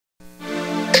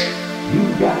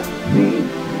got me.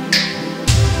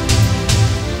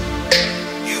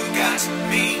 You got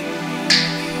me.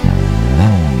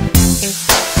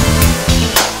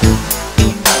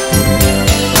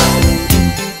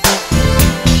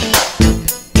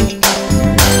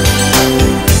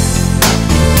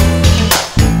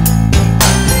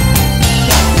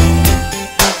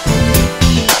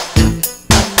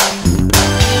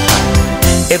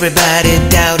 Everybody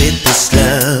doubted this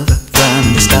love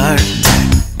from the start.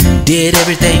 Did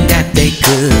everything that they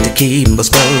could to keep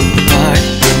us both apart,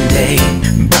 didn't they?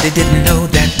 But they didn't know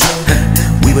that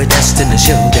we were destined to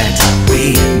show that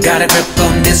we got a grip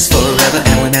on this forever,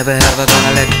 and we're never ever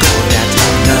gonna let go of that.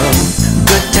 No,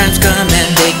 good times come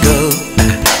and they go,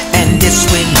 and this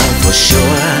we know for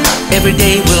sure. Every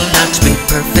day will not be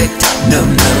perfect. No,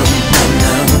 no, no,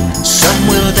 no.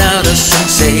 Some will doubt us and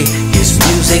say his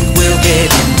music will get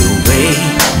in the way,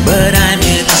 but I'm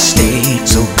here to stay.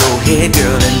 So go ahead,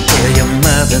 girl, and tell your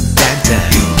mother that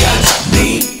you got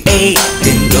me. Hey,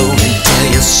 then go and tell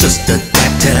your sister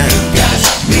that you got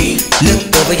me. Look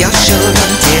over your shoulder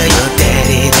and tell your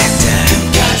daddy that you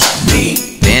got me.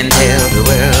 Then tell the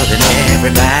world and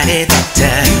everybody that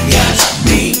you got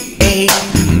me. Hey,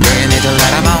 girl, it'll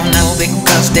let them all know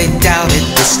because they doubted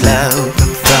this love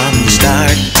from the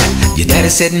start. Your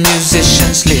daddy said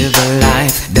musicians live a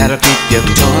life that'll keep you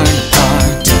torn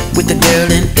apart. With a girl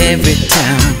in every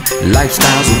town,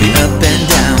 lifestyles will be up and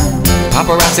down.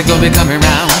 Paparazzi gonna be coming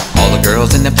round, all the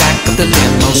girls in the back of the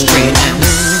limo screaming.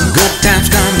 Good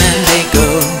times come and they go,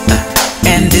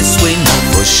 and this we know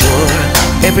for sure.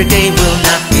 Every day will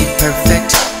not be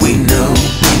perfect, we know,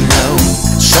 we know.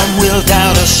 Some will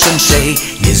doubt us and say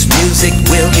his music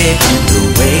will get in the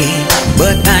way,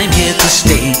 but I'm here to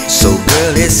stay. So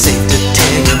girl, it's safe to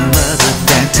tell your mother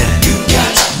that you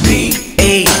got me.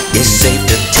 Hey, it's safe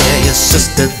to tell your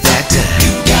sister that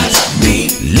you got me.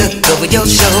 Look over your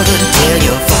shoulder and tell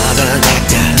your father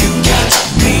that you got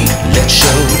me. Let's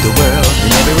show the world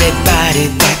and everybody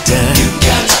that you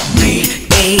got me.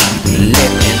 Hey,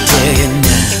 let me tell you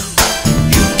now,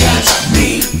 you got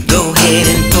me. Go ahead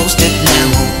and post it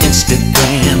now on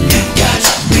Instagram. You got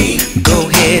me. Go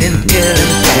ahead and tell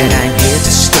them that I'm here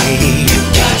to stay. You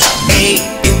got me. Hey,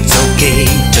 it's okay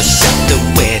to set the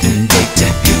wedding date.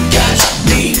 You got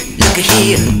me. Look at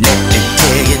here, let me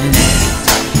tell you now.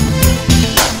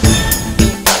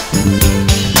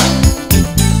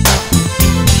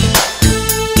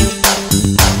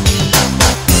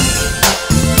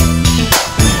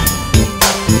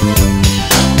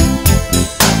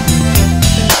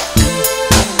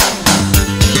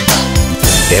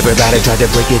 Everybody tried to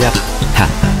break it up,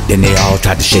 then they all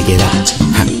tried to shake it up,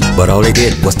 but all they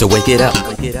did was to wake it up.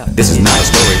 This is not a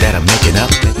story that I'm making up.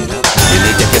 You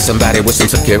need to get somebody with some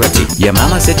security. Your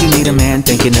mama said you need a man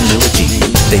thinking annuity.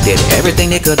 They did everything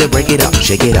they could to break it up,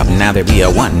 shake it up. Now they be a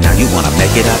one, now you wanna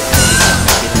make it up.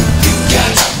 You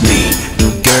got me.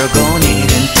 Girl, go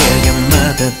ahead and tell your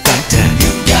mother that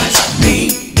you got me.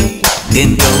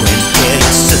 Then go and tell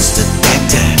your sister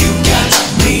that you got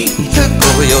me. Look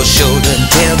over your shoulder and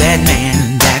tell that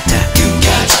man that you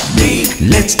got me.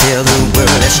 Let's tell the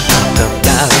world, let's talk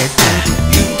about it.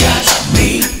 You got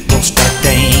me. Post that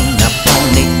thing up on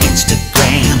the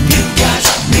Instagram. You got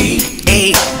me.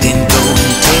 Hey, then go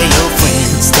and tell your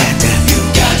friends that you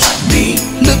got me.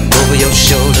 Look over your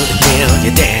shoulder and tell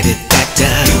your daddy that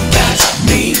you got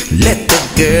me. Let the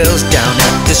girls down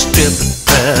at the strip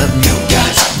club. You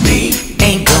got me.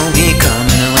 Ain't gonna be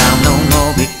coming around no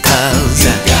more because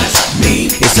you got me.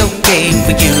 It's okay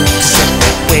for you to set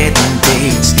that wedding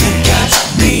date. You got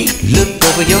me. Look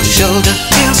over your shoulder